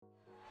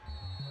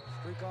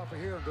Break off of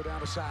here and go down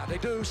the side. They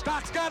do.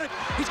 Stock's got it.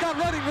 He's got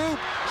running room.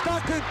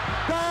 Stockton,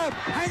 dive,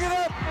 hang it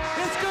up.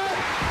 It's good.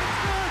 It's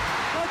good.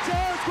 The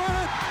Jazz win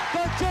it.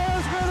 The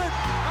Jazz win it.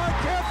 I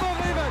can't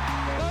believe it.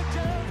 The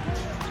Jazz win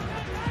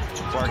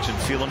it. Clarkson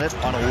feeling it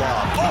on a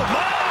lob. Oh,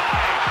 my!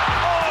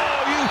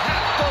 Oh, you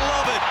have to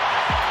love it.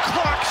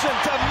 Clarkson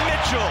to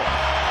Mitchell.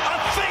 A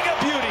thing of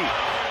beauty.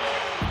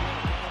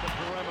 On the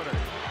perimeter.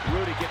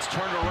 Rudy gets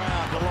turned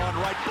around. DeLon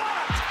right.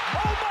 Blocked.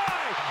 Oh,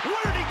 my!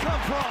 Where did he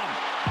come from?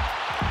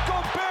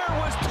 Gobert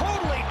was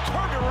totally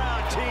turned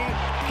around, T.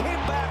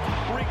 Came back,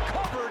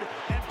 recovered,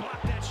 and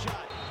blocked that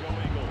shot. Joe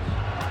Ingles.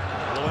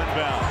 Will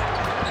inbound.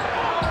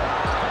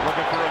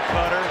 Looking for a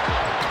cutter.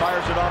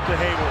 Fires it off to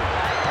Hayward.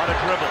 On a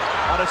dribble.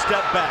 On a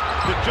step back.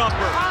 The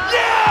jumper.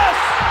 Yes!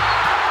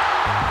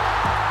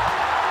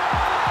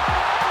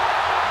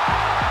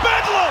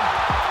 Bedlam!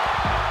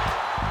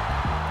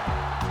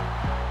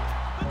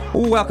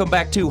 Welcome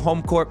back to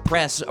Home Court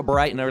Press,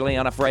 bright and early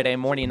on a Friday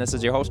morning. This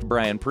is your host,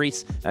 Brian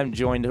Priest. I'm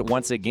joined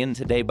once again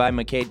today by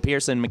McCade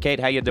Pearson. McCade,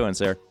 how you doing,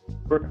 sir?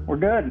 We're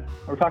good.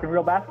 We're talking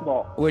real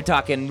basketball. We're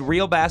talking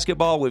real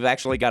basketball. We've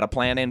actually got a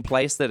plan in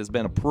place that has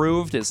been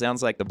approved. It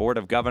sounds like the Board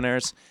of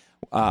Governors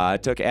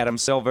took Adam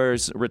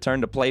Silver's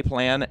return to play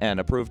plan and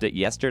approved it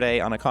yesterday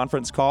on a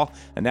conference call.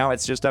 And now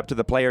it's just up to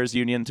the Players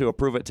Union to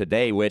approve it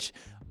today, which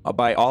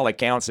by all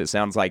accounts, it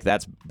sounds like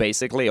that's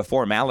basically a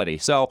formality.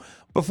 So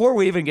before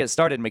we even get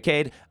started,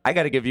 McCade, I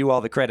got to give you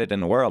all the credit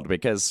in the world,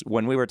 because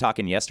when we were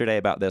talking yesterday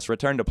about this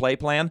return to play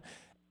plan,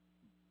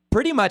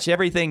 pretty much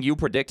everything you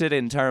predicted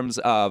in terms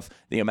of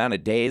the amount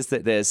of days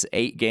that this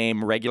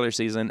 8-game regular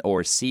season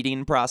or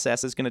seeding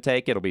process is going to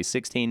take. It'll be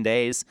 16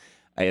 days.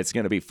 It's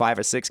going to be 5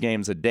 or 6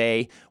 games a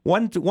day.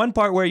 One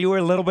part where you were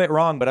a little bit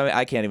wrong, but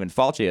I can't even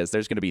fault you, is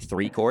there's going to be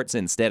 3 courts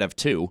instead of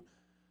 2.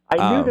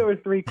 I knew there was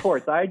 3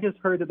 courts. I just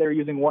heard that they were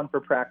using 1 for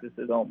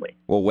practices only.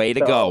 Well, way to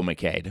go,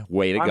 McCade.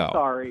 Way to go. I'm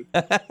sorry.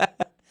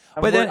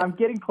 I'm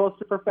getting close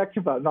to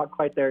perfection, but I'm not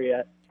quite there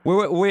yet.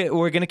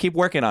 We're going to keep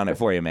working on it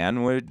for you,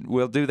 man.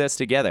 We'll do this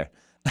together.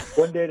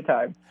 One day at a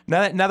time.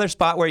 Another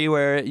spot where you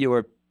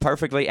were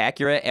perfectly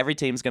accurate. Every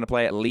team's going to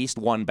play at least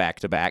 1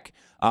 back-to-back,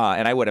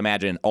 and I would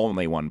imagine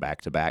only 1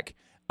 back-to-back.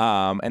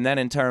 And then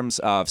in terms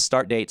of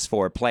start dates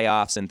for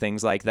playoffs and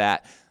things like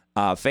that,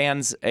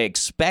 fans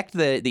expect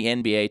the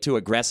NBA to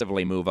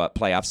aggressively move up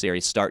playoff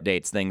series start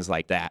dates, things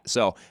like that.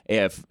 So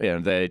if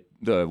the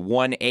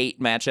 1-8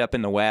 matchup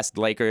in the West,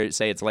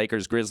 say it's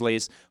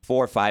Lakers-Grizzlies,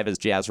 4-5 is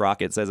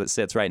Jazz-Rockets as it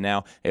sits right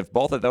now. If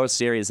both of those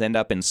series end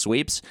up in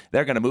sweeps,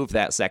 they're going to move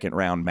that second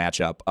round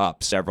matchup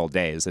up several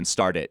days and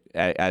start it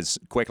as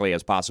quickly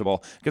as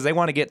possible, because they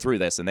want to get through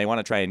this and they want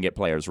to try and get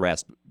players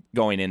rest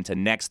going into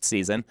next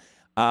season.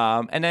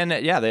 And then,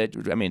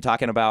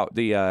 talking about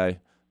the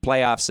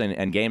playoffs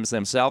and games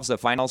themselves, the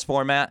finals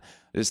format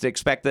is to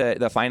expect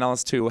the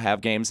finals to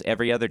have games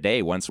every other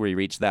day once we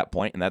reach that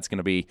point, and that's going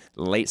to be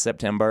late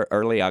September,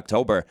 early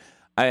October.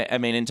 I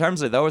mean, in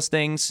terms of those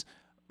things,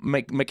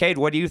 McCade,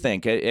 what do you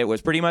think? It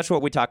was pretty much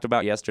what we talked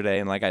about yesterday,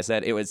 and like I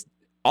said, it was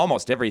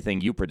almost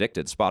everything you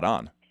predicted spot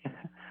on.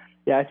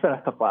 Yeah, I spent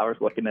a couple hours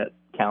looking at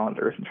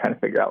calendars and trying to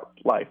figure out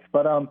life.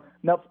 But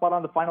nope, spot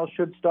on. The finals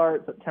should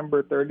start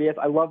September 30th.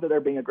 I love that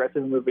they're being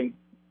aggressive and moving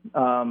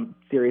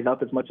series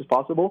up as much as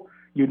possible.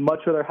 You'd much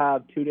rather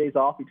have 2 days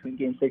off between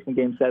Game 6 and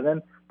Game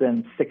 7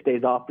 than 6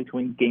 days off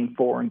between Game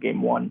 4 and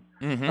Game 1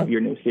 of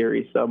your new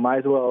series. So might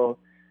as well,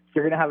 if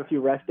you're going to have a few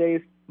rest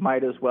days,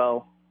 might as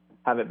well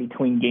have it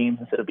between games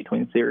instead of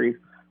between series.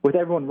 With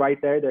everyone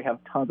right there, they have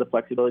tons of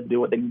flexibility to do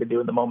what they need to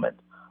do in the moment,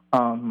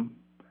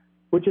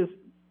 which is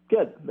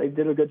good. They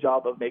did a good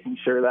job of making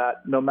sure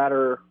that no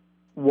matter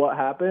what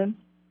happens,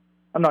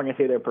 I'm not going to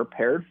say they're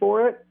prepared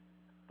for it,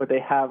 but they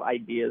have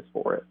ideas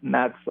for it, and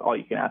that's all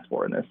you can ask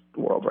for in this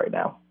world right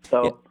now.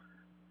 So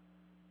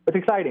It's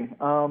exciting.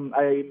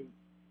 I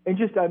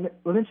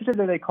was interested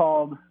that they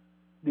called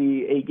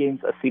the 8 games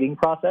a seeding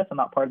process and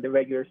not part of the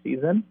regular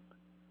season.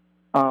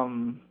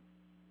 So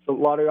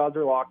lottery odds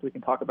are locked. We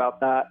can talk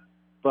about that,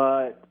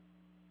 but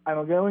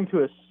I'm going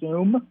to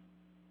assume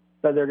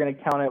that they're going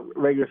to count it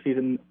regular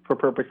season for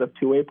purpose of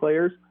two-way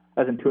players,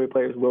 as in two-way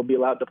players will be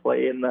allowed to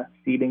play in the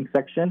seeding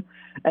section.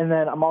 And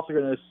then I'm also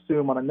going to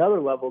assume on another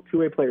level,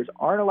 two-way players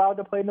aren't allowed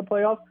to play in the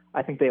playoffs.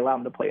 I think they allow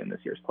them to play in this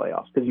year's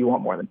playoffs because you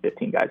want more than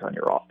 15 guys on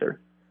your roster.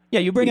 Yeah,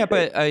 you bring up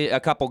a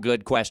couple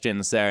good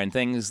questions there and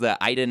things that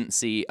I didn't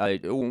see.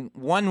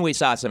 One we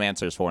saw some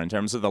answers for in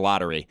terms of the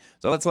lottery.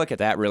 So let's look at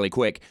that really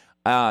quick.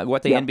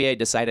 What the NBA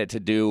decided to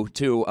do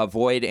to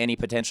avoid any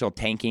potential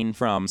tanking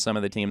from some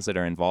of the teams that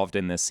are involved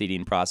in this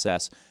seeding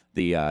process,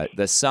 the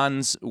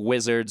Suns,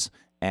 Wizards,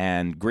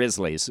 and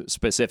Grizzlies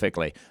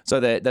specifically. So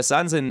the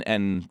Suns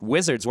and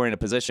Wizards were in a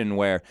position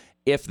where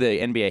if the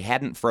NBA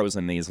hadn't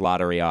frozen these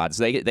lottery odds,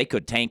 they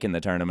could tank in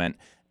the tournament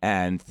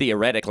and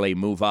theoretically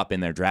move up in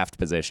their draft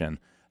position.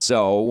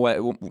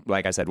 So,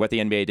 like I said, what the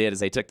NBA did is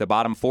they took the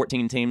bottom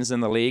 14 teams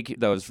in the league,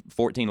 those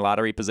 14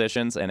 lottery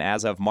positions, and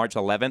as of March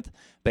 11th,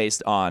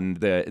 based on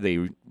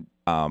the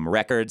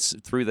records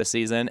through the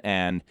season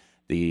and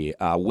the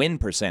win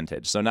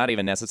percentage. So not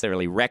even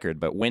necessarily record,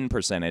 but win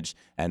percentage.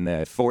 And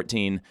the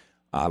 14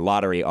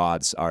 lottery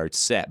odds are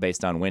set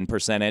based on win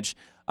percentage.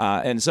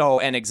 And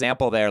so an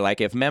example there, like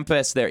if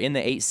Memphis, they're in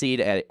the 8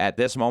 seed at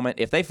this moment,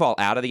 if they fall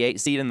out of the 8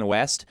 seed in the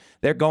West,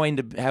 they're going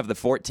to have the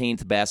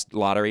 14th best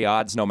lottery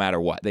odds no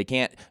matter what. They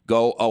can't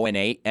go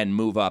 0-8 and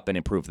move up and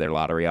improve their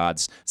lottery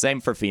odds.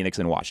 Same for Phoenix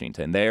and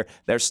Washington.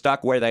 They're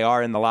stuck where they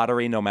are in the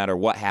lottery no matter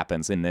what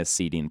happens in this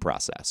seeding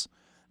process.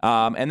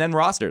 And then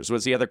rosters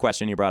was the other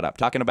question you brought up,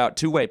 talking about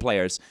two-way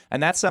players.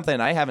 And that's something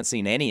I haven't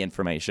seen any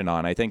information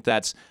on. I think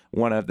that's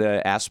one of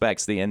the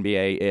aspects the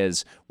NBA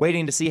is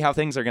waiting to see how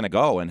things are going to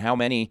go and how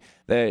many.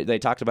 They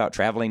talked about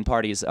traveling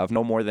parties of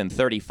no more than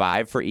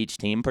 35 for each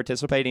team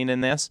participating in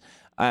this.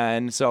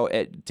 And so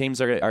teams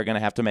are going to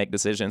have to make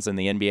decisions, and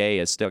the NBA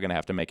is still going to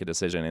have to make a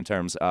decision in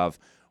terms of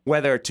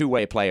whether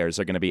two-way players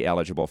are going to be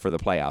eligible for the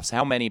playoffs,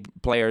 how many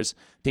players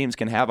teams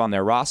can have on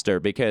their roster,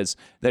 because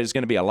there's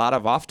going to be a lot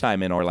of off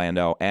time in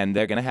Orlando, and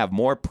they're going to have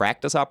more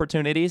practice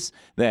opportunities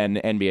than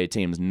NBA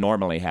teams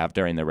normally have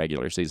during the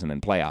regular season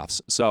and playoffs.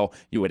 So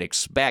you would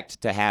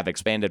expect to have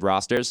expanded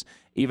rosters,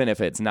 even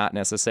if it's not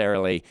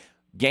necessarily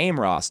game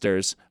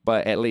rosters,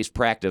 but at least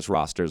practice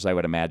rosters, I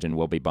would imagine,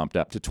 will be bumped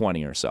up to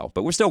 20 or so.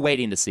 But we're still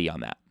waiting to see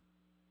on that.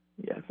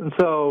 Yes, and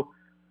so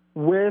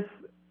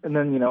and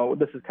then,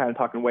 this is kind of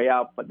talking way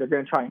out, but they're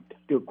going to try and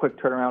do a quick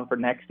turnaround for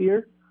next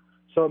year.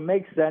 So it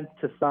makes sense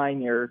to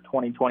sign your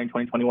 2020,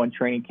 2021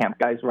 training camp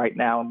guys right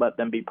now and let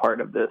them be part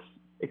of this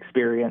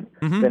experience.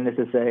 Mm-hmm. Then this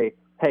is say,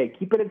 hey,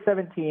 keep it at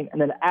 17 and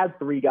then add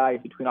 3 guys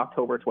between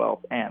October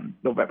 12th and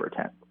November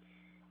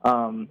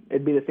 10th.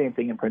 It'd be the same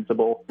thing in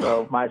principle.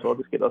 So might as well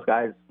just get those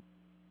guys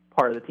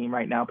part of the team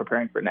right now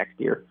preparing for next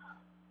year.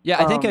 Yeah,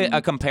 I think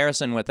a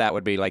comparison with that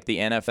would be like the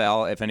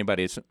NFL, if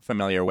anybody's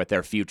familiar with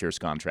their futures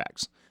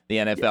contracts. The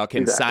NFL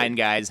can sign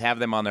guys, have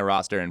them on their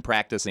roster and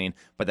practicing,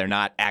 but they're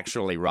not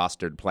actually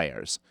rostered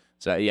players.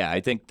 So, yeah, I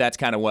think that's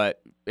kind of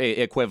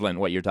equivalent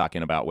what you're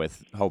talking about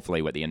with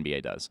hopefully what the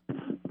NBA does.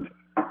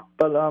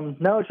 But,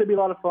 no, it should be a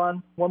lot of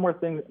fun. One more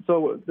thing.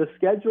 So the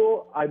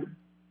schedule, I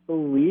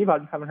believe, I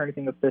haven't heard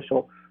anything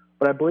official,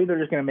 but I believe they're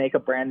just going to make a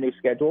brand new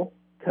schedule,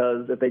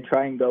 because if they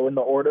try and go in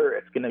the order,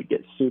 it's going to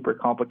get super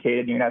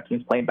complicated. You're going to have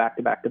teams playing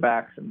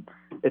back-to-back-to-backs, and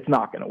it's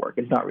not going to work.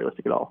 It's not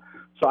realistic at all.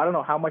 So I don't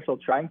know how much they'll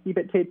try and keep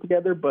it taped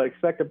together, but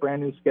expect a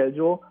brand new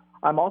schedule.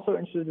 I'm also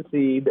interested to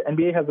see the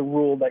NBA has a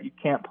rule that you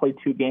can't play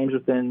 2 games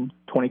within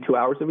 22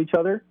 hours of each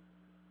other.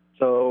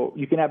 So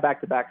you can have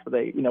back-to-backs, but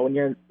when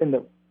you're in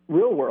the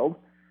real world,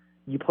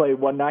 you play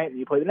one night and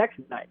you play the next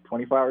night,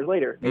 24 hours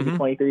later, maybe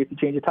 23 if you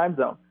change the time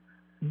zone.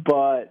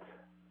 But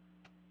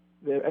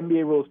the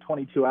NBA rule is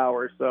 22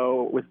 hours.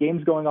 So with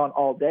games going on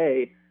all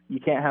day,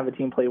 you can't have a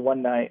team play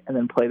one night and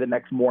then play the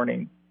next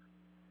morning.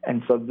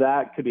 And so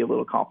that could be a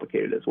little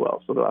complicated as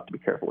well. So they'll have to be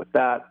careful with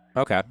that.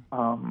 Okay.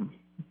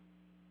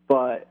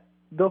 But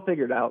they'll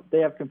figure it out. They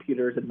have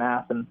computers and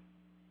math and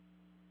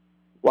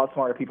a lot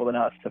smarter people than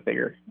us to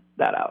figure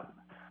that out.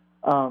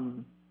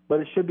 But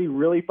it should be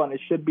really fun.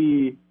 It should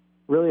be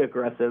really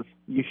aggressive.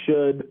 You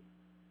should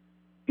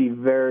be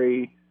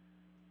very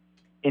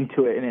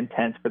into it and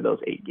intense for those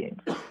 8 games,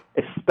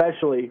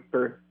 especially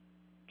for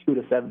 2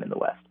 to 7 in the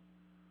West.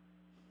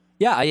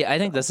 Yeah, I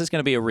think this is going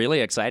to be a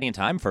really exciting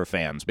time for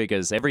fans,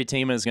 because every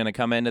team is going to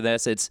come into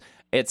this. It's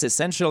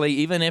essentially,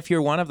 even if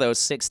you're one of those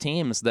 6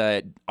 teams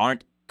that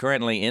aren't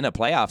currently in a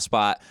playoff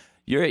spot,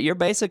 you're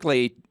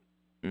basically,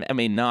 I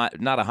mean, not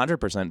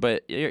 100%,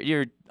 but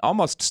you're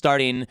almost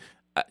starting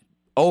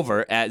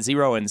over at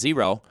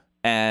 0-0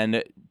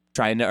 and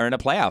trying to earn a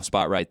playoff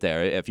spot right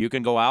there. If you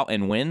can go out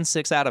and win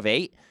 6 out of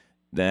 8,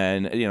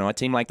 then a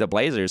team like the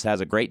Blazers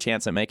has a great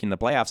chance at making the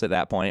playoffs at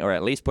that point, or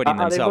at least putting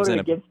themselves they in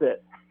voted against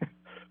it.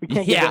 We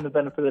can't give them the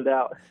benefit of the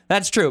doubt.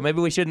 That's true.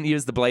 Maybe we shouldn't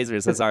use the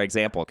Blazers as our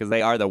example, because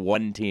they are the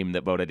one team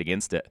that voted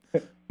against it.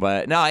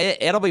 But no,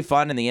 it'll be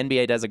fun, and the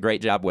NBA does a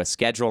great job with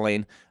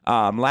scheduling.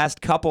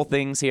 Last couple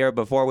things here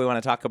before we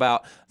want to talk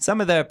about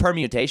some of the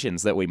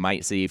permutations that we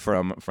might see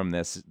from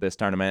this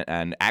tournament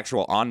and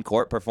actual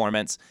on-court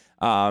performance.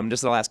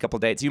 Just the last couple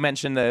dates. You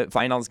mentioned the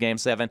finals Game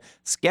 7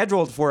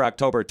 scheduled for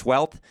October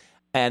 12th,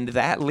 and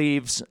that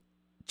leaves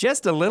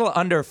just a little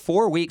under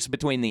 4 weeks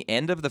between the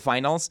end of the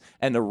finals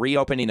and the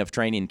reopening of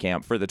training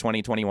camp for the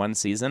 2021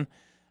 season.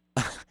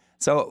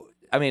 So,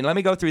 I mean, let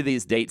me go through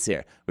these dates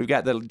here. We've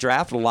got the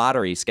draft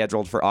lottery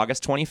scheduled for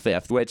August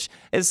 25th, which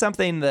is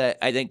something that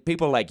I think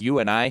people like you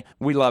and I,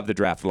 we love the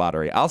draft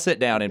lottery. I'll sit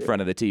down in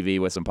front of the TV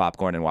with some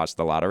popcorn and watch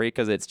the lottery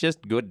because it's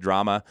just good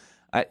drama.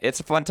 It's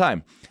a fun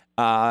time.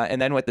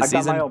 And then with the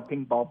season... I got my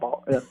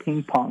own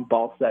ping pong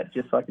ball set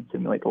just so I can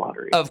simulate the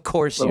lottery. Of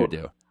course you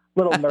do.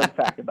 Little nerd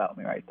fact about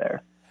me right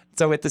there.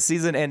 So with the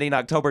season ending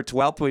October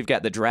 12th, we've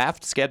got the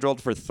draft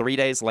scheduled for 3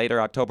 days later,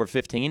 October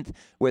 15th,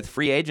 with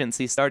free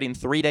agency starting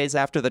 3 days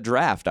after the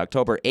draft,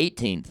 October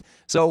 18th.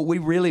 So we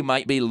really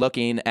might be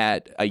looking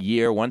at a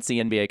year once the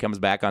NBA comes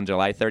back on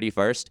July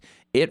 31st.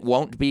 It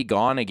won't be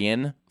gone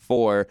again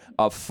for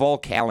a full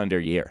calendar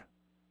year.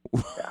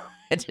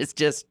 It's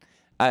just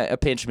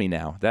pinch me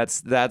now.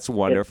 That's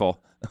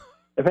wonderful.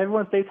 if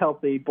everyone stays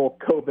healthy, both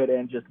COVID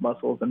and just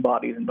muscles and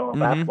bodies and normal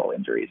basketball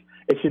injuries,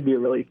 it should be a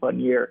really fun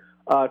year.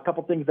 A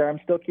couple things there I'm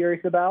still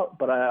curious about,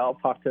 but I'll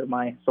talk to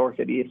my source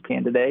at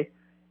ESPN today,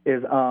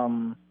 is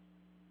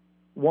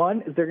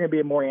one, is there going to be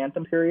a more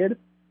anthem period?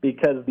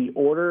 Because the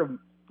order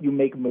you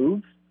make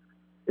moves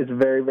is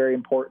very, very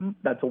important.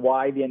 That's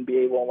why the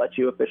NBA won't let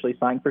you officially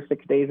sign for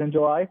 6 days in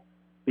July,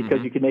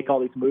 because you can make all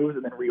these moves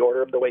and then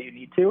reorder them the way you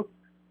need to.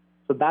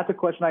 So that's a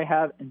question I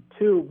have. And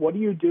two, what do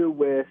you do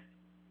with,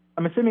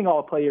 I'm assuming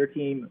all player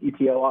team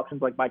ETO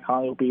options like Mike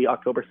Conley will be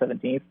October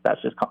 17th. That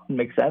just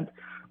makes sense.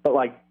 But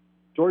like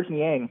George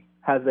Niang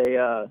has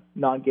a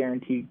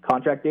non-guaranteed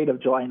contract date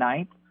of July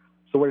 9th.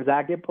 So where does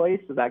that get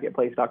placed? Does that get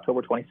placed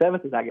October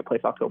 27th? Does that get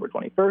placed October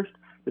 21st?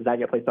 Does that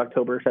get placed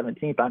October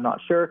 17th? I'm not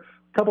sure.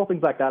 A couple of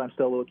things like that I'm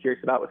still a little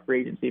curious about with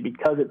free agency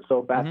because it's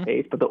so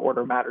fast-paced, but the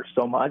order matters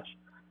so much,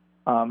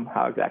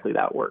 how exactly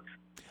that works.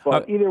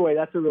 But either way,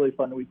 that's a really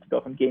fun week to go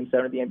from Game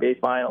 7 of the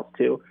NBA Finals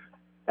to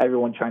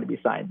everyone trying to be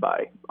signed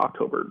by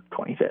October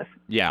 25th.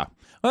 Yeah.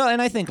 Well,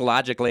 and I think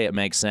logically it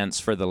makes sense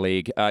for the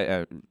league.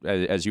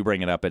 As you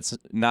bring it up, it's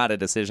not a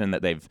decision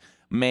that they've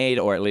made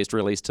or at least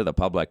released to the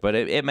public, but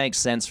it makes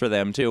sense for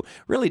them to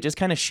really just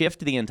kind of shift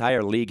the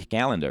entire league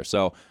calendar.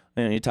 So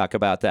you talk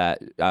about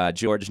that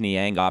George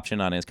Niang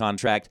option on his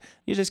contract.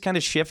 You just kind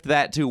of shift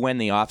that to when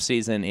the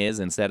offseason is.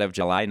 Instead of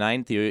July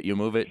 9th, you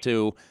move it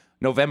to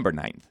November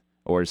 9th.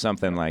 Or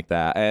something like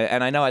that.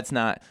 And I know it's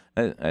not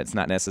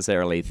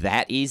necessarily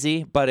that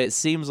easy, but it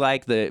seems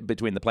like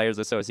between the Players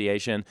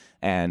Association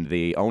and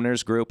the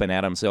owners group and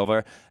Adam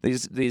Silver,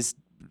 these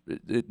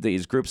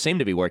groups seem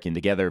to be working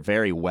together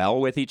very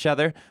well with each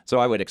other. So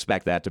I would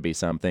expect that to be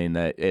something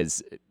that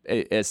is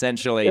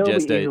essentially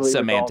just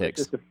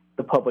semantics. Just if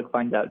the public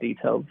finds out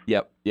details.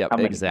 Yep,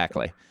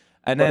 exactly.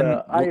 And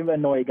then I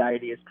annoy a guy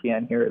at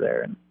ESPN here or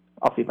there, and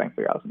I'll see if I can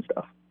figure out some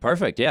stuff.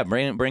 Perfect. Yeah,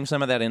 bring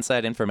some of that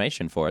inside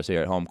information for us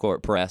here at Home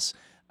Court Press.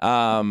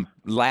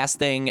 Last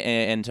thing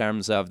in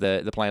terms of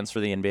the plans for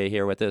the NBA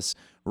here with this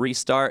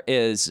restart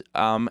is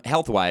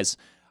health-wise.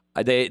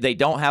 They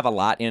don't have a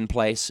lot in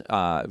place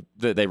that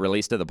they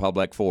released to the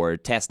public for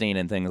testing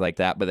and things like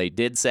that, but they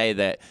did say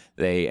that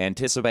they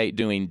anticipate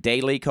doing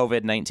daily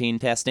COVID-19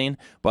 testing,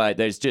 but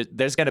there's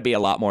going to be a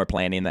lot more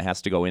planning that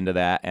has to go into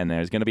that, and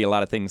there's going to be a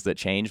lot of things that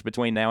change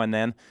between now and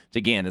then. Which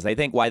again, is I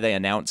think why they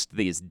announced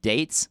these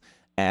dates,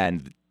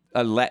 and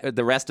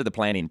the rest of the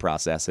planning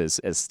process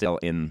is still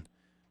in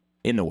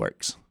the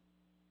works.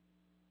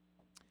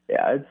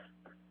 Yeah,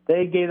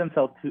 they gave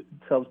themselves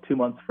 2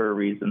 months for a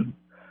reason.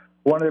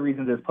 One of the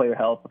reasons is player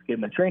health, let's get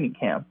them in training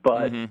camp,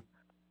 but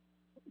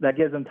that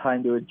gives them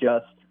time to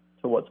adjust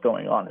to what's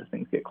going on as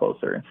things get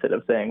closer instead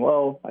of saying,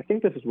 well, I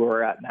think this is where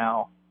we're at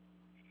now.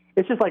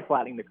 It's just like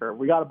flattening the curve.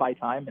 We got to buy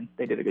time, and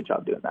they did a good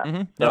job doing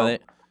that. So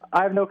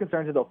I have no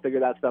concerns that they'll figure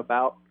that stuff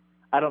out.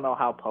 I don't know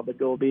how public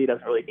it will be. It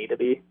doesn't really need to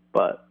be,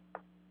 but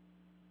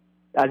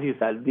as you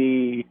said,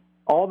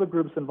 all the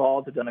groups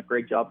involved have done a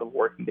great job of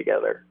working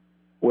together,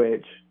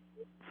 which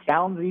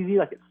sounds easy.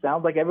 Like it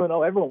sounds like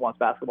everyone wants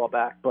basketball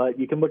back, but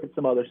you can look at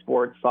some other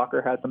sports.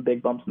 Soccer has some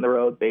big bumps in the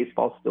road.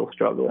 Baseball's still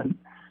struggling.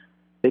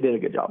 They did a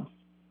good job.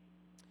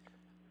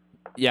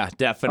 Yeah,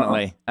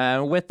 definitely.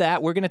 With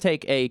that, we're going to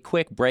take a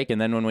quick break, and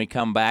then when we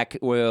come back,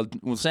 we'll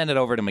send it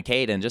over to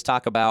McCade and just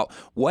talk about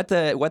what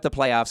the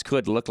playoffs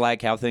could look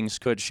like, how things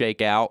could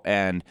shake out,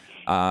 and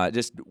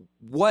just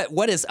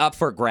what is up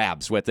for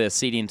grabs with this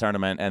seeding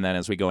tournament, and then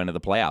as we go into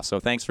the playoffs.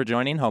 So thanks for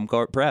joining Home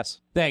Court Press.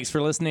 Thanks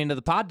for listening to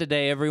the pod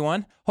today,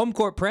 everyone. Home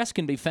Court Press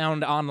can be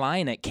found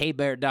online at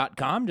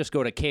kbear.com. Just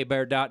go to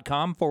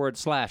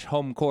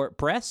kbear.com/Home Court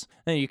Press.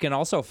 And you can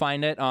also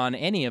find it on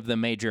any of the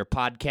major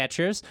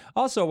podcatchers.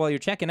 Also, while you're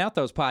checking out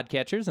those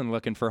podcatchers and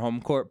looking for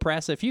Home Court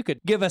Press, if you could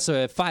give us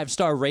a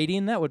 5-star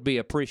rating, that would be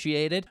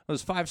appreciated.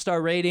 Those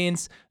 5-star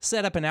ratings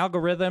set up an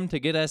algorithm to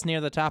get us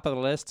near the top of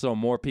the list so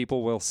more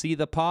people will see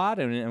the pod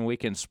and we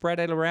can spread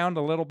it around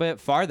a little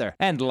bit farther.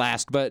 And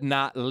last but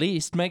not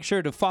least, make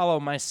sure to follow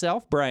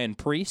myself, Brian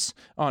Priest,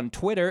 on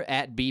Twitter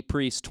at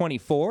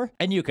bpriest24.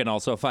 And you can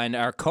also find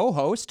our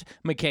co-host,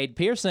 McCade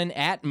Pearson,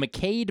 at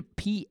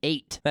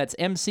McCadeP8. That's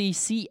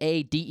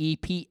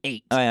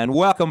McCadep8. And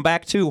welcome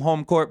back to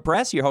Home Court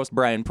Press. Your host,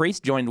 Brian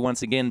Priest, joined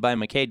once again by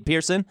McCade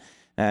Pearson.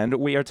 And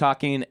we are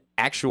talking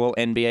actual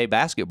NBA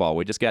basketball.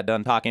 We just got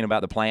done talking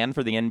about the plan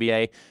for the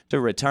NBA to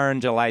return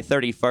July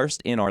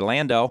 31st in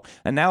Orlando.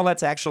 And now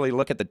let's actually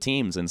look at the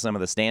teams and some of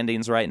the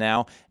standings right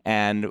now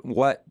and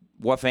what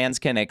fans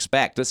can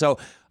expect. So,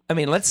 I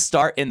mean, let's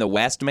start in the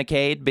West,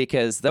 McCade,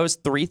 because those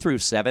 3 through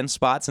 7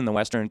 spots in the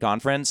Western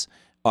Conference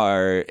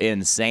are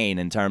insane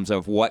in terms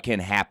of what can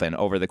happen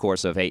over the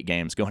course of 8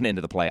 games going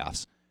into the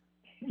playoffs.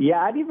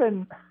 Yeah,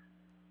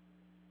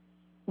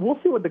 we'll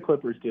see what the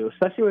Clippers do,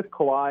 especially with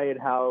Kawhi and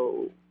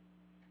how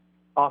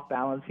off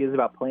balance he is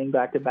about playing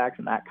back-to-backs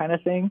and that kind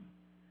of thing.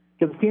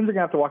 Because teams are going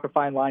to have to walk a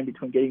fine line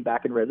between getting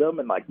back in rhythm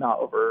and not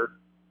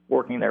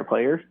overworking their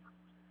players.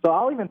 So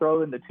I'll even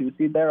throw in the 2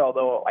 seed there,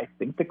 although I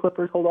think the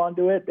Clippers hold on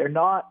to it.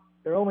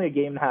 They're only a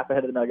game and a half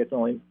ahead of the Nuggets,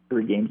 only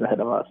 3 games ahead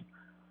of us.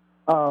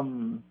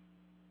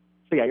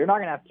 So yeah, you're not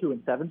going to have 2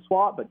 and 7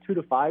 swap, but 2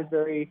 to 5 is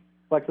very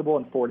flexible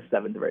and 4 to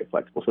 7 is very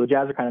flexible. So the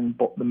Jazz are kind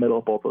of in the middle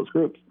of both those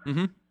groups.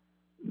 Mm-hmm.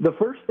 The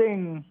first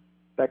thing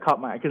that caught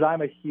my eye, because I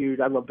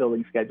love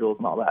building schedules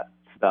and all that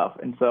stuff,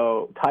 and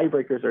so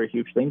tiebreakers are a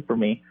huge thing for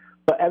me.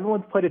 But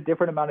everyone's played a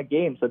different amount of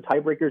games, so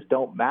tiebreakers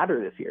don't matter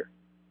this year.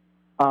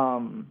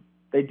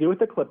 They do with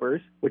the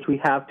Clippers, which we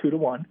have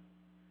 2-1,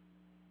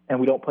 and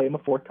we don't play them a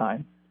fourth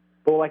time.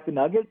 But like the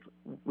Nuggets,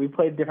 we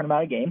played a different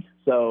amount of games,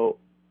 so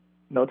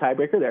no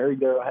tiebreaker there.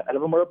 Either ahead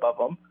of them or above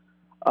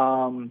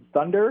them.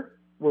 Thunder,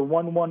 we're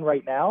 1-1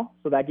 right now,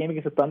 so that game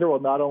against the Thunder will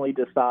not only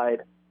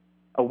decide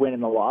a win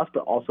and a loss,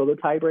 but also the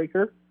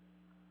tiebreaker.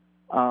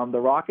 The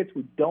Rockets,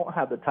 we don't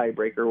have the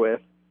tiebreaker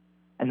with,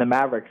 and the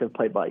Mavericks have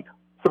played like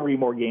 3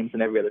 more games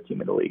than every other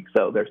team in the league,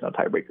 so there's no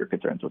tiebreaker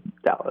concerns with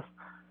Dallas.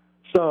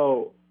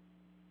 So,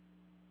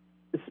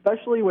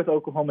 especially with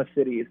Oklahoma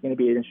City, it's going to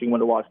be an interesting one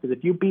to watch, because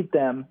if you beat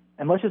them,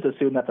 and let's just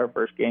assume that's our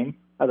first game.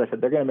 As I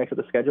said, they're going to mix up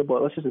the schedule,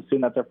 but let's just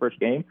assume that's our first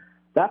game.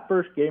 That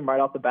first game right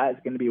off the bat is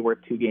going to be worth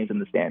 2 games in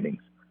the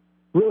standings.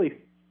 Really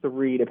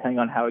 3, depending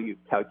on how you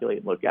calculate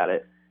and look at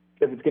it,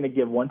 because it's going to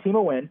give one team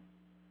a win,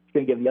 it's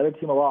going to give the other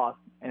team a loss,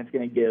 and it's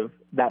going to give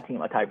that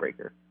team a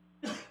tiebreaker.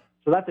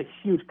 So that's a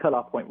huge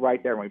cutoff point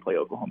right there when we play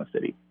Oklahoma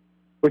City,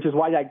 which is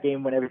why that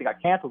game, when everything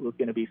got canceled, was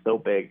going to be so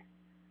big,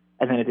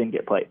 and then it didn't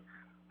get played.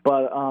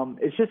 But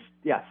it's just,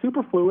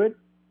 super fluid.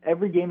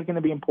 Every game is going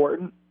to be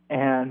important,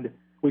 and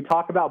we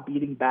talk about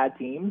beating bad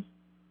teams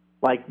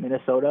like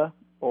Minnesota,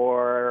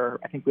 or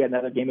I think we had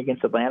another game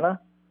against Atlanta.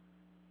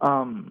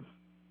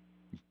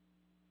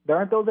 There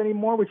aren't those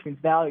anymore, which means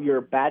now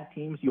your bad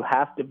teams you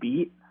have to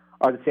beat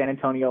are the San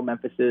Antonio,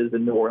 Memphises,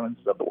 and New Orleans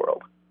of the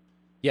world.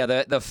 Yeah,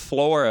 the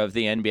floor of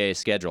the NBA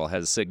schedule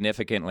has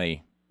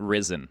significantly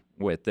risen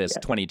with this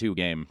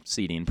 22-game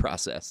seeding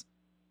process.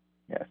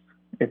 Yes,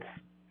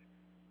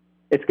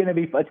 it's going to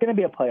be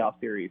a playoff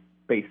series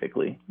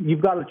basically.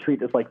 You've got to treat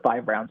this like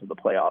 5 rounds of the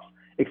playoffs,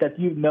 except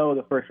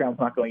the first round's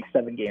not going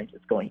 7 games;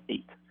 it's going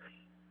 8.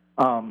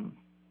 And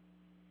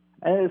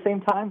at the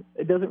same time,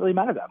 it doesn't really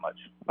matter that much.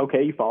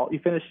 Okay, you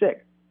finish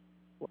 6.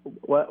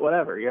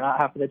 Whatever. You're not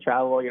having to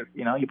travel.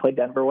 You play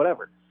Denver,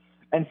 whatever.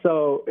 And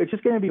so it's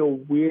just going to be a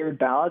weird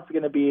balance. It's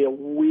going to be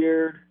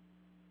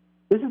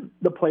this is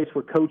the place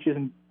where coaches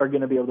are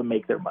going to be able to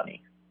make their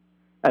money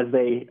as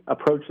they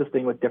approach this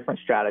thing with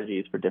different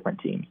strategies for different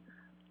teams.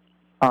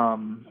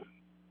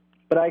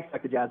 But I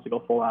expect the Jazz to go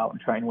full out and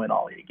try and win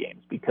all 8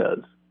 games,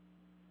 because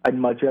I'd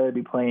much rather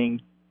be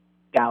playing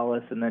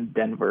Dallas and then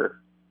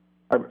Denver,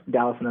 or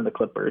Dallas and then the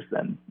Clippers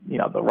than,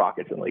 the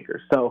Rockets and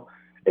Lakers. So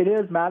it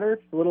does matter.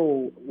 It's a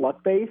little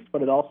luck-based,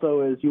 but it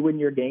also is you win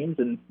your games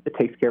and it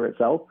takes care of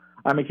itself.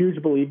 I'm a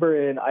huge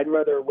believer in I'd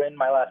rather win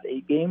my last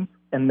 8 games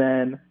and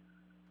then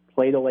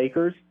play the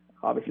Lakers.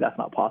 Obviously, that's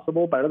not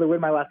possible, but I'd rather win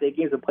my last 8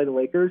 games and play the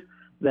Lakers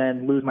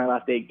than lose my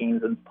last 8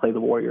 games and play the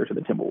Warriors or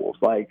the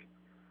Timberwolves. Like,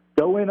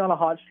 go in on a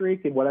hot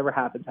streak, and whatever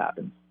happens,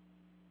 happens.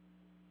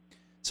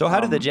 So how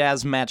do the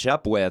Jazz match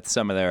up with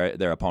some of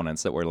their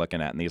opponents that we're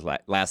looking at in these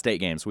last 8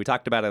 games? We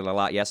talked about it a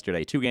lot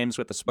yesterday. 2 games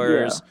with the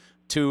Spurs,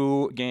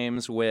 2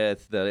 games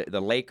with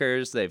the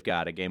Lakers. They've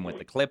got a game with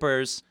the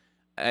Clippers.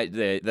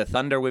 The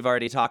Thunder we've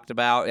already talked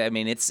about. I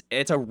mean, it's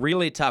a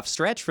really tough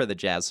stretch for the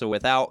Jazz. So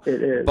without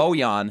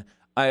Bojan,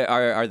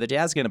 are the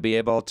Jazz going to be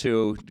able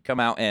to come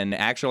out and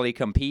actually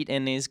compete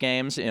in these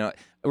games?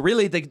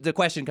 Really, the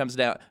question comes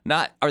down,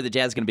 not are the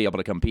Jazz going to be able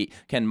to compete?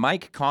 Can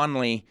Mike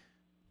Conley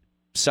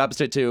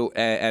substitute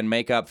and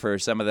make up for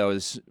some of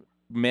those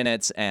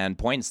minutes and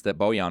points that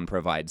Bojan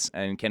provides?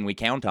 And can we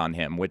count on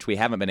him, which we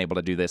haven't been able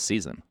to do this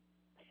season?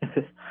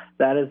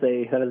 That is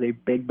a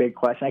big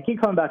question. I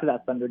keep coming back to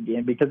that Thunder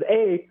game because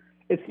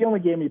it's the only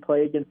game we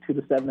play against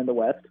 2-7 in the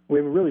West. We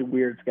have a really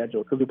weird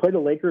schedule because we play the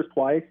Lakers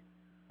twice,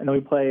 and then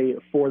we play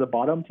 4 of the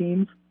bottom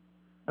teams.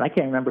 And I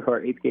can't remember who our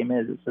 8th game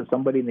is. It's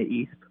somebody in the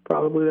East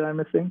probably that I'm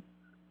missing.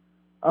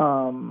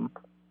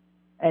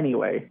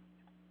 Anyway,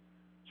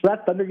 so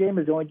that Thunder game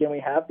is the only game we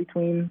have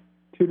between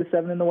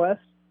 2-7 in the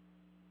West.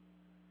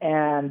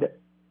 And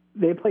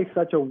they play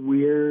such a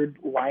weird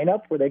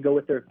lineup where they go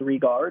with their 3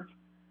 guards,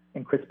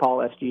 and Chris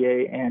Paul,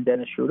 SGA, and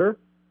Dennis Schroeder,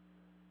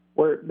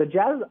 where the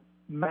Jazz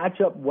match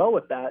up well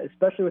with that,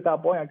 especially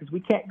without Bojan, because we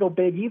can't go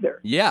big either.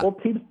 Yeah. Well,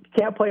 teams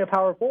can't play a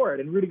power forward,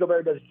 and Rudy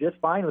Gobert does just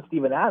fine with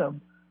Steven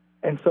Adams.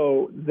 And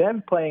so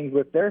them playing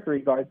with their 3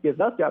 guards gives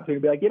us the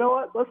opportunity to be like, you know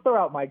what, let's throw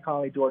out Mike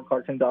Conley, Jordan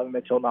Clarkson, Donovan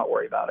Mitchell, not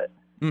worry about it.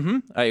 Mm-hmm.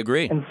 I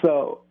agree. And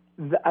so,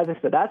 as I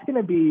said, that's going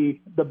to be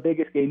the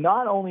biggest game,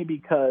 not only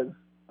because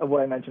of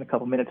what I mentioned a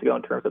couple minutes ago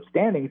in terms of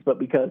standings, but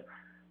because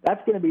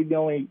that's going to be the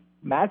only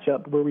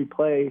matchup where we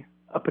play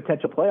a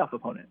potential playoff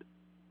opponent.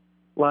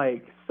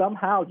 Like,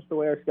 somehow, just the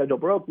way our schedule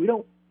broke, we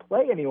don't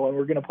play anyone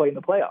we're going to play in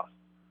the playoffs.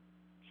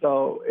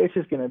 So it's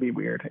just going to be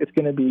weird. It's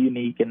going to be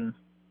unique, and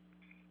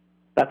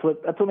that's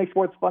what makes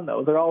sports fun,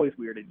 though. They're always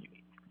weird and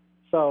unique.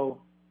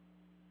 So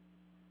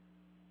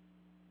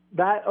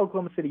that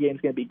Oklahoma City game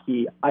is going to be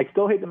key. I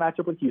still hate the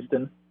matchup with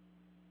Houston.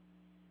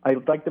 I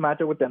like the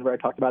matchup with Denver. I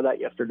talked about that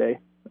yesterday.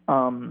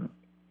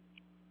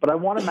 But I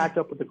want to match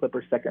up with the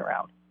Clippers second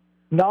round.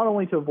 not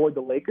only to avoid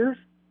the Lakers,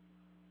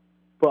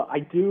 but I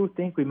do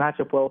think we match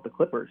up well with the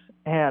Clippers.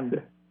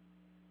 And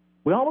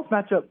we almost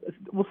match up.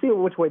 We'll see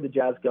which way the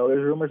Jazz go.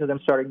 There's rumors of them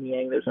starting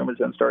Niang. There's rumors of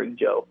them starting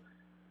Joe.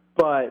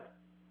 But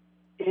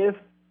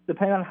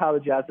depending on how the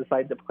Jazz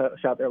decide to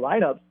push out their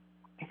lineups,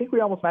 I think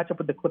we almost match up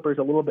with the Clippers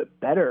a little bit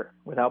better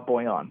without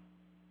Bojan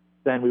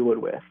than we would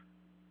with.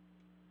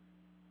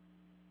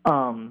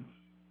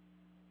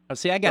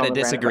 See, I got to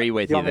disagree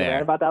with you there.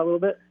 Rant about that a little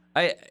bit?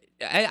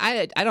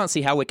 I don't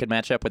see how we could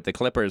match up with the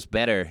Clippers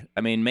better.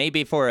 I mean,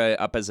 maybe for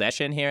a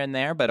possession here and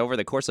there, but over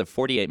the course of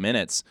 48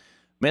 minutes,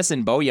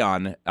 missing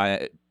Bojan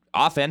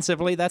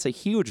offensively, that's a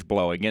huge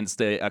blow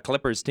against a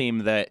Clippers team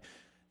that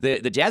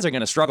the Jazz are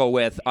going to struggle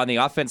with on the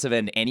offensive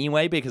end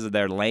anyway because of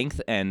their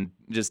length and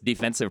just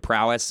defensive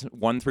prowess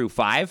 1 through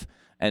 5.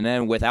 And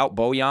then without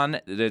Bojan,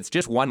 it's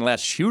just one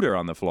less shooter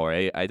on the floor.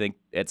 I think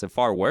it's a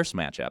far worse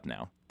matchup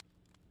now.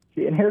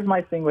 See, and here's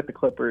my thing with the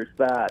Clippers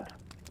that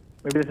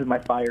maybe this is my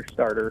fire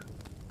starter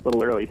a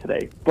little early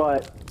today,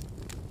 but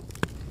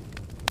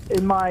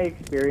in my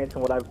experience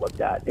and what I've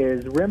looked at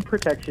is rim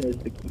protection is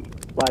the key.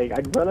 Like,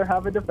 I'd rather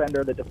have a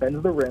defender that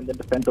defends the rim than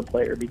defends a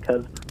player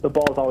because the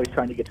ball is always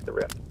trying to get to the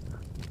rim.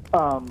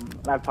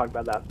 And I've talked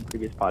about that in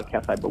previous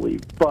podcasts, I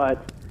believe.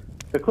 But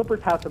the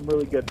Clippers have some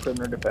really good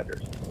perimeter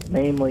defenders,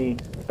 namely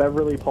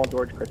Beverly, Paul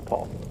George, Chris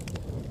Paul.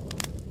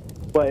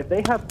 But if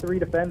they have 3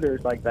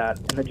 defenders like that,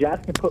 and the Jazz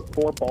can put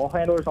 4 ball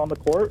handlers on the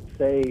court,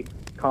 say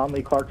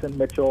Conley, Clarkson,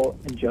 Mitchell,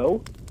 and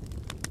Joe,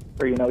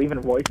 or,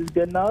 even Royce is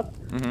good enough,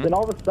 then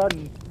all of a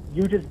sudden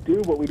you just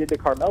do what we did to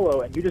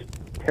Carmelo, and you just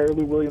tear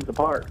Lou Williams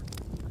apart.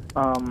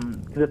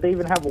 Because if they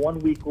even have one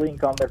weak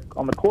link on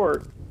the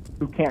court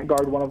who can't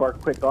guard one of our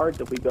quick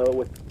guards, if we go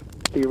with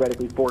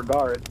theoretically 4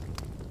 guards,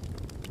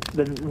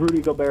 then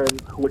Rudy Gobert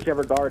and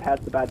whichever guard has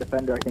the bad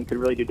defender, I think, could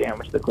really do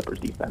damage to the Clippers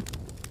defense.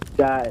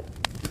 That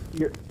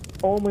you're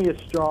only as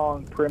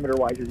strong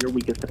perimeter-wise as your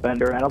weakest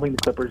defender, and I don't think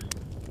the Clippers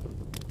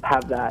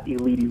have that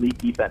elite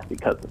defense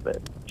because of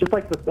it. Just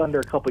like the Thunder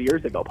a couple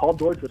years ago. Paul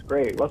George was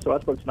great. Russell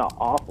Westbrook's not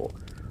awful.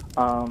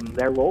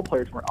 Their role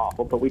players weren't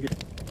awful, but we just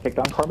picked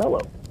on Carmelo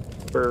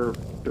for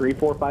 3,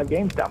 4, 5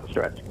 games down the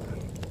stretch.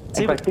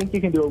 And I think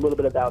you can do a little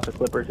bit of that with the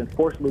Clippers and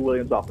force Lou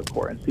Williams off the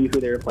court and see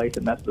who they replace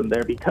and mess them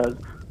there because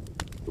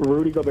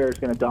Rudy Gobert is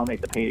going to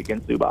dominate the paint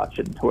against Zubac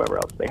and whoever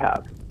else they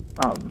have.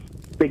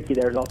 Big key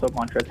there is also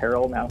Montrezl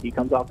Harrell. Now he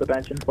comes off the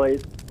bench and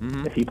plays.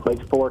 If he plays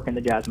 4, can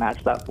the Jazz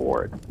match that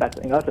forward? That's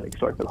a big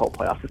story for the whole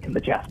playoffs is can the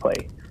Jazz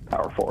play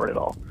power forward at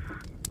all?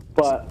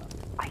 But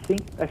I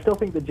still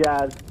think the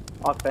Jazz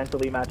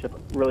offensively match up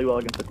really well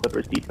against the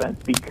Clippers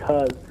defense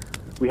because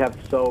we have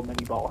so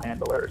many ball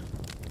handlers.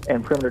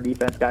 And perimeter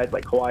defense guys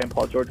like Kawhi and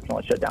Paul George can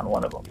only shut down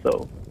one of them.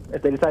 So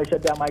if they decide to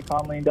shut down Mike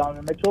Conley and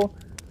Donovan Mitchell,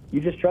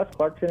 you just trust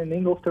Clarkson and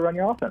Ingles to run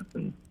your offense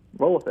and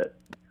roll with it.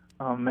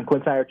 And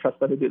Quinn Snyder trusts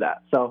them to do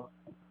that. So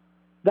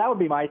that would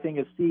be my thing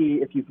is see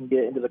if you can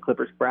get into the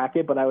Clippers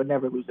bracket, but I would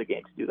never lose a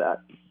game to do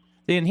that.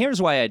 And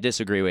here's why I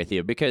disagree with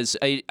you, because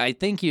I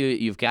think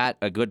you've got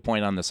a good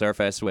point on the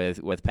surface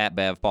with Pat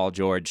Bev, Paul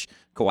George,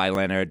 Kawhi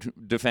Leonard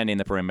defending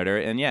the perimeter.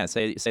 And, yeah,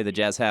 say the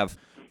Jazz have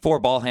 4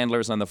 ball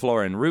handlers on the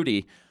floor and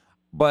Rudy.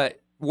 But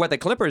what the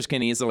Clippers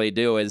can easily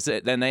do is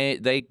then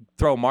they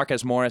throw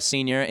Marcus Morris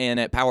Sr. in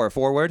at power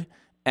forward,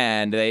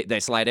 and they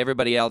slide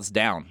everybody else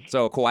down.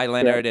 So Kawhi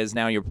Leonard is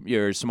now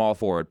your small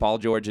forward. Paul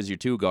George is your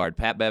 2 guard.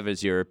 Pat Bev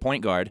is your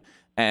point guard.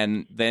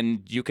 And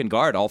then you can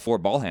guard all 4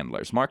 ball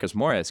handlers. Marcus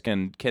Morris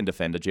can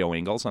defend a Joe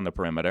Ingles on the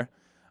perimeter.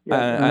 Yeah,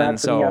 and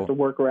that's when you have to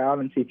work around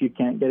and see if you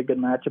can't get a good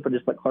matchup or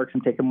just let Clarkson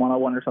take him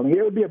one-on-one or something.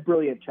 It would be a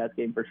brilliant chess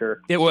game for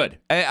sure. It would.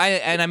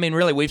 I mean,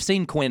 really, we've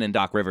seen Quinn and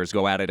Doc Rivers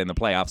go at it in the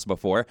playoffs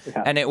before,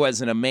 and it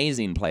was an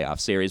amazing playoff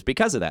series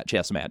because of that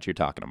chess match you're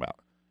talking about.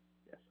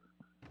 Yes.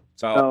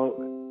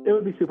 So it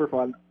would be super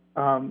fun.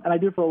 And I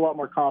do feel a lot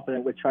more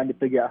confident with trying to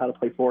figure out how to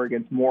play 4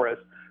 against Morris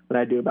than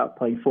I do about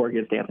playing 4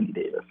 against Anthony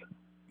Davis.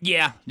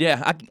 Yeah,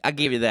 I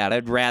give you that.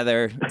 I'd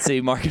rather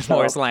see Marcus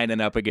Morris lining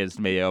up against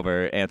me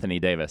over Anthony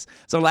Davis.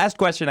 So last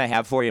question I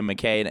have for you,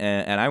 McCade,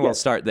 and I will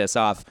start this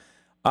off.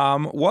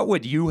 What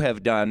would you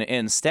have done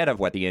instead of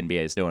what the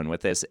NBA is doing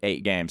with this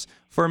 8 games?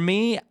 For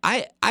me,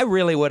 I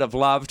really would have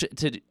loved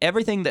to –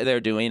 everything that they're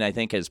doing I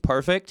think is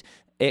perfect,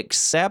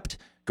 except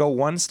go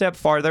one step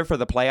farther for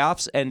the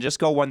playoffs and just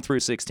go 1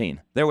 through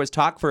 16. There was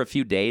talk for a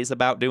few days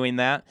about doing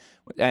that,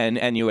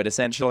 and you would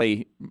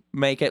essentially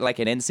make it like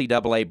an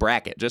NCAA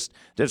bracket, just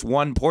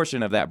one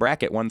portion of that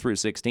bracket, 1 through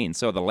 16.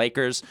 So the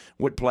Lakers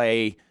would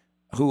play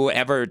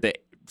whoever the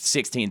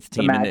 16th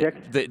team,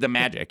 the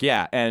Magic,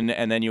 yeah, and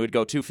then you would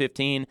go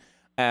 2-15.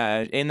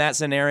 In that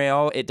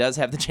scenario, it does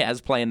have the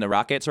Jazz playing the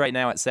Rockets right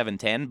now at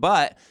 7-10,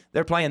 but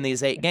they're playing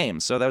these 8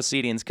 games, so those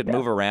seedings could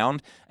move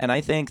around. And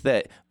I think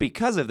that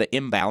because of the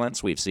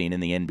imbalance we've seen in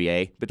the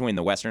NBA between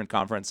the Western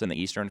Conference and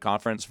the Eastern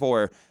Conference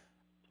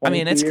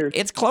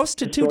it's close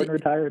to 2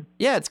 retired.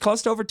 Yeah, it's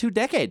close to over 2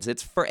 decades.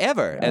 It's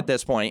forever at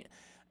this point.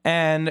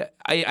 And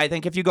I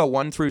think if you go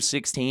 1 through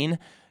 16,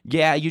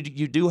 yeah,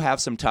 you do have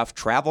some tough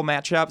travel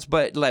matchups,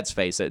 but let's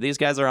face it, these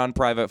guys are on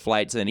private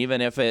flights, and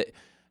even if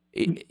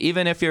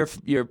Even if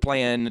you're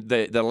playing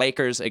the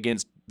Lakers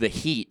against the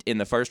Heat in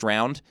the first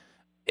round,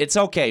 it's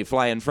okay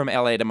flying from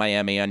LA to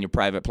Miami on your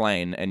private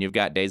plane, and you've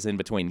got days in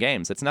between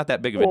games. It's not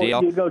that big of a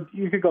deal.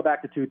 You could go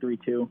back to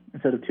 2-3-2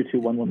 instead of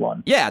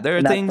 2-2-1-1-1. Yeah, there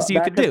are things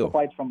you could do.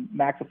 Flights from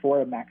max of 4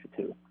 to max of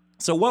 2.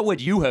 So what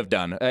would you have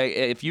done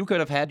if you could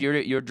have had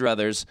your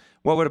druthers?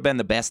 What would have been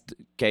the best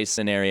case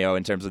scenario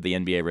in terms of the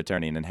NBA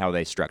returning and how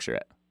they structure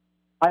it?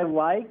 I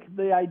like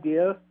the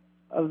idea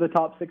of the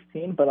top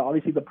 16, but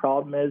obviously the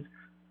problem is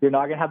you're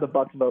not going to have the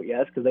Bucks vote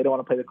yes because they don't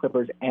want to play the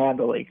Clippers and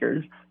the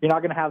Lakers. You're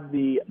not going to have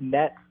the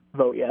Nets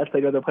vote yes.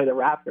 They'd rather play the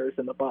Raptors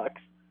and the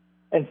Bucks,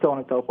 and so on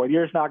and so forth.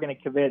 You're just not going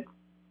to convince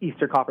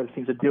Eastern Conference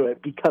teams to do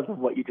it because of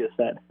what you just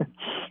said,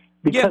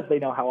 because they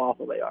know how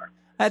awful they are.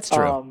 That's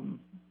true.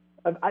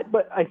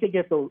 But I think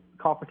if the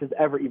conferences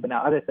ever even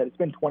out, as I said, it's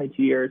been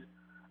 22 years.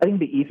 I think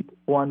the East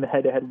won the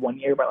head-to-head 1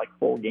 year by like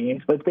 4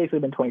 games, but it's basically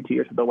been 22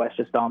 years of the West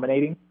just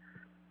dominating.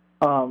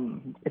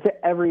 If it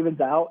ever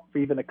evens out for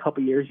even a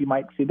couple years, you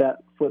might see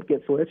that flip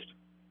get switched.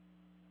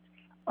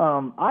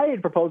 I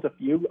had proposed a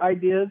few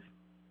ideas.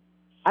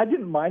 I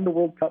didn't mind the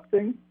World Cup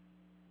thing,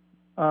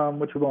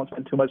 which we won't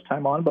spend too much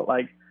time on, but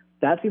like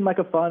that seemed like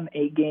a fun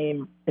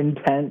 8-game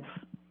intense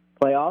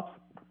playoffs.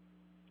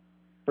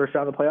 First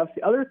round of the playoffs.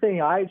 The other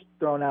thing I've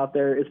thrown out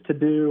there is to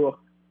do.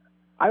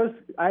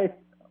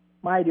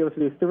 My idea was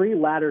to do 3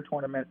 ladder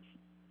tournaments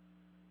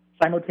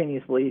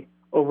simultaneously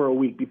over a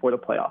week before the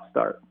playoffs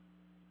start.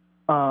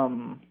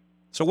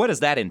 So what does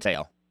that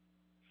entail?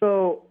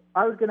 So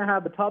I was going to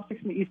have the top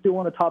 6 in the East do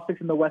one, the top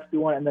 6 in the West do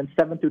one, and then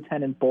 7 through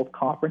 10 in both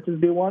conferences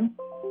do one.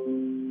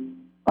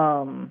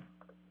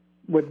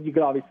 Which you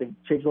could obviously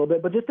change a little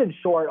bit, but just in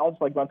short, I'll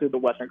just like run through the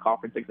Western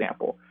Conference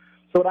example.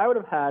 So what I would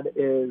have had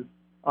is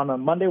on a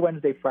Monday,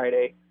 Wednesday,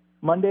 Friday.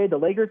 Monday, the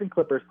Lakers and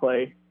Clippers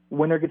play.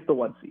 Winner gets the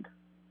 1 seed.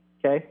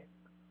 Okay?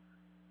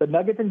 The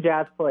Nuggets and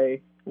Jazz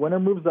play. Winner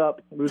moves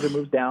up, loser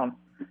moves down.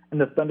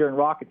 And the Thunder and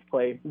Rockets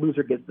play.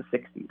 Loser gets the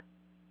 6 seed.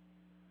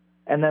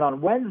 And then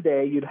on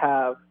Wednesday, you'd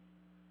have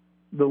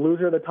the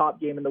loser of the top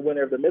game and the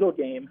winner of the middle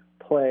game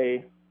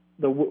play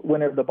the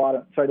winner of the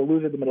bottom. Sorry, the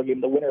loser of the middle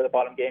game, the winner of the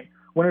bottom game.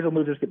 Winners and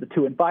losers get the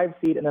 2 and 5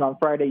 seed. And then on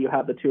Friday, you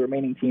have the 2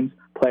 remaining teams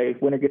play.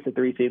 Winner gets the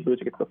 3 seed,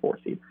 loser gets the 4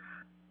 seed.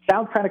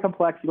 Sounds kind of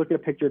complex. You look at a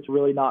picture, it's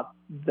really not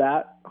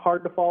that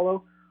hard to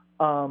follow.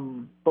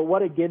 But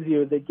what it gives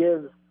you is it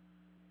gives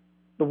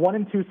the 1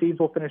 and 2 seeds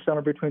will finish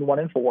somewhere between 1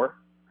 and 4.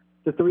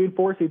 The 3 and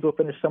 4 seeds will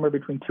finish somewhere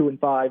between 2 and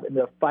 5, and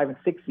the 5 and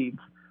 6 seeds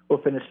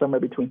will finish somewhere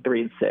between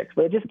 3 and 6.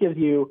 But it just gives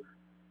you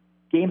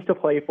games to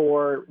play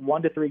for,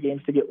 1 to 3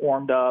 games to get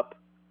warmed up,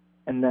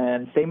 and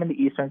then same in the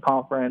Eastern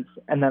Conference.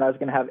 And then I was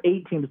going to have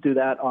 8 teams do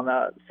that on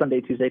a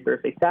Sunday, Tuesday,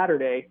 Thursday,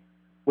 Saturday,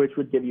 which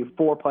would give you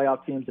 4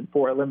 playoff teams and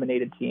 4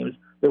 eliminated teams.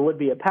 There would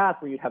be a path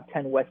where you'd have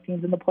 10 West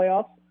teams in the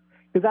playoffs,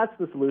 because that's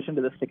the solution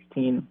to the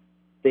 16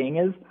 thing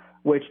is,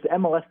 which the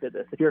MLS did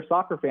this. If you're a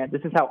soccer fan,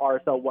 this is how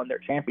RSL won their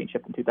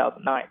championship in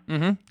 2009.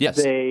 Mm-hmm. Yes.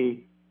 They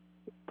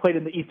played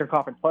in the Eastern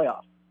Conference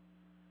playoffs.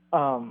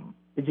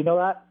 Did you know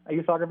that? Are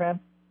you a soccer fan?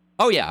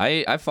 Oh, yeah.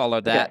 I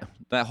followed that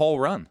whole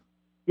run.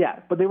 Yeah,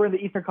 but they were in the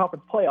Eastern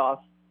Conference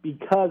playoffs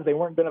because they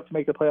weren't good enough to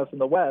make the playoffs in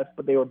the West,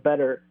 but they were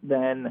better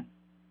than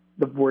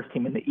the worst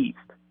team in the East.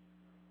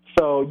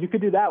 So you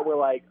could do that where,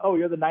 like, oh,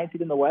 you're the 9th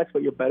seed in the West,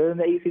 but you're better than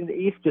the 8th seed in the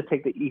East, just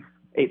take the East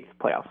 8th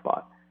playoff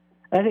spot.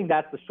 And I think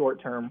that's the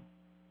short-term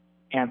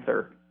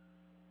answer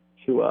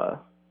to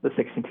the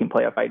 16-team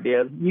playoff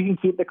idea. You can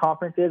keep the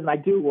conferences, and I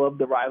do love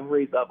the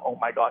rivalries of, oh,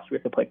 my gosh, we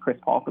have to play Chris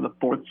Paul for the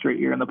 4th straight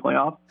year in the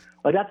playoffs.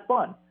 Like, that's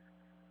fun.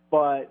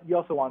 But you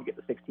also want to get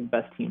the 16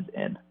 best teams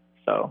in.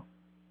 So,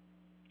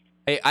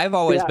 hey, I've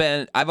always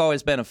been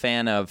a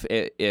fan of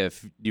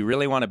if you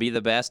really want to be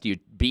the best, you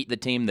beat the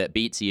team that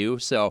beats you.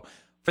 So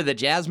for the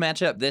Jazz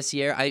matchup this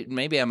year,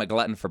 maybe I'm a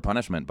glutton for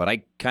punishment, but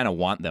I kind of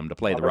want them to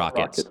play the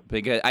Rockets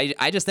because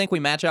I just think we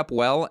match up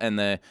well, and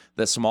the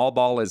small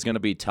ball is going to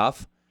be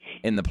tough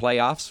in the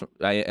playoffs.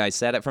 I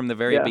said it from the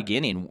very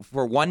beginning.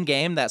 For one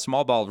game, that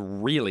small ball is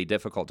really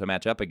difficult to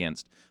match up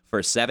against.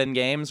 For 7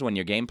 games, when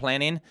you're game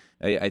planning,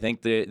 I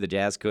think the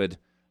Jazz could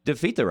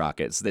defeat the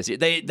Rockets this year.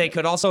 They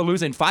could also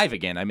lose in 5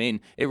 again. I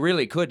mean, it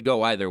really could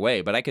go either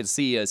way, but I could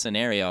see a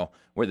scenario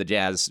where the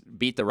Jazz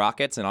beat the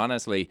Rockets and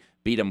honestly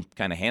beat them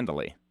kind of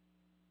handily.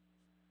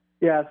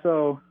 Yeah,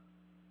 so,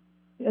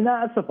 and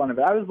that's the fun of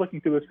it. I was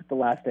looking through this with The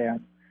Last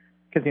Dance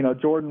because,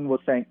 Jordan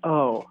was saying,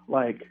 oh,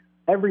 like,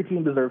 every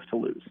team deserves to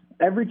lose.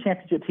 Every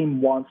championship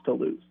team wants to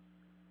lose.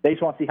 They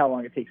just want to see how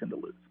long it takes them to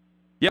lose.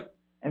 Yep.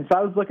 And so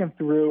I was looking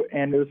through,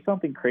 and it was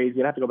something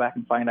crazy. I'd have to go back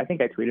and find. I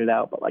think I tweeted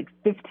out, but like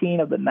 15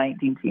 of the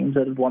 19 teams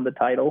that had won the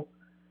title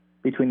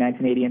between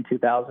 1980 and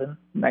 2000,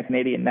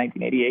 1980 and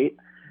 1988,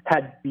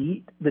 had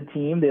beat the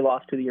team they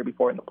lost to the year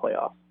before in the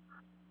playoffs,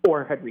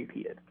 or had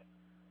repeated.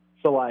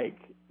 So like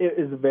it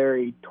is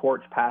very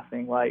torch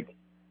passing. Like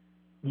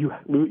you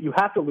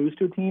have to lose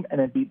to a team and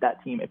then beat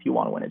that team if you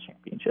want to win a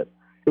championship.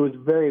 It was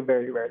very,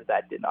 very rare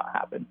that did not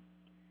happen.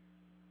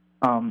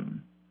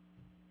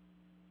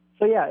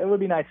 So, yeah, it would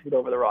be nice to get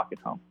over the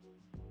Rockets home.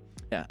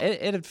 Yeah,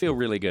 it'd feel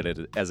really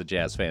good as a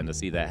Jazz fan to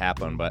see that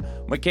happen.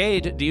 But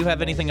McCade, do you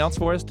have anything else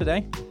for us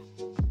today?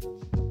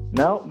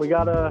 No, we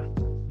got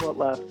what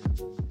left?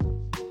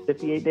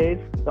 58 days,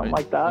 something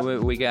like that.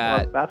 We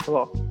got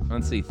basketball.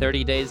 Let's see,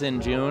 30 days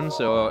in June,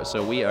 so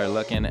we are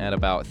looking at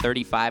about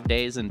 35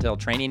 days until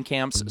training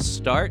camps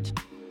start,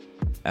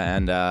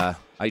 and I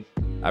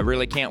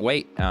really can't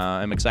wait.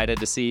 I'm excited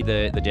to see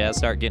the Jazz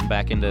start getting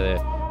back into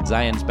the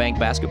Zions Bank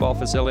basketball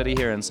facility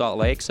here in Salt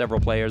Lake.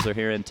 Several players are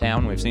here in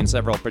town. We've seen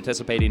several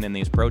participating in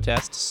these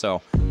protests,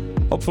 so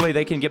hopefully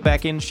they can get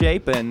back in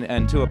shape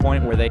and to a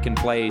point where they can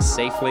play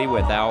safely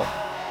without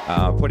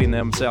putting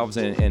themselves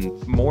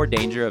in more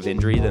danger of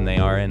injury than they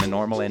are in a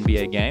normal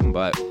NBA game.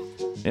 But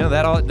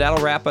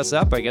that'll wrap us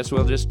up. I guess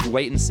we'll just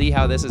wait and see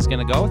how this is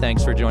going to go.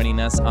 Thanks for joining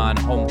us on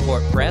Home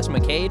Court Press.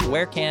 McCade,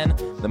 where can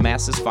the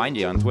masses find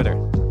you on Twitter?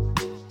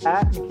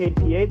 At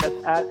McCadeP8,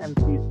 that's at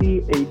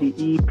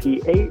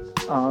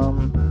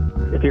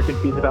MCCADEP8. If you're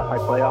confused about my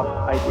playoff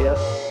idea,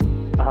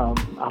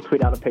 I'll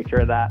tweet out a picture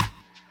of that.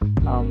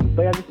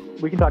 But yeah,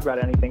 we can talk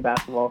about anything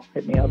basketball.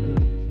 Hit me up.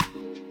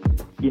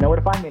 You know where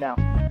to find me now.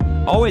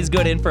 Always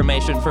good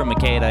information from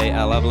McCade.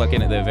 I love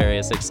looking at the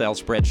various Excel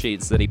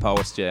spreadsheets that he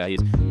posts. He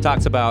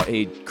talks about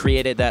he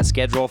created that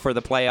schedule for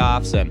the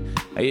playoffs, and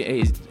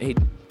he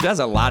does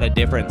a lot of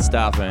different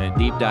stuff and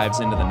deep dives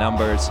into the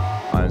numbers.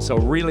 So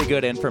really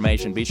good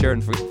information. Be sure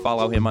and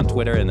follow him on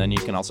Twitter, and then you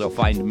can also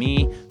find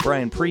me,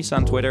 Brian Priest,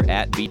 on Twitter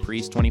at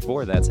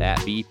bpriest24. That's at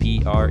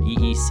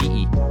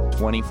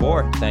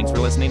BPREECE24. Thanks for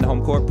listening to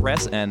Home Court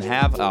Press, and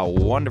have a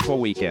wonderful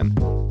weekend.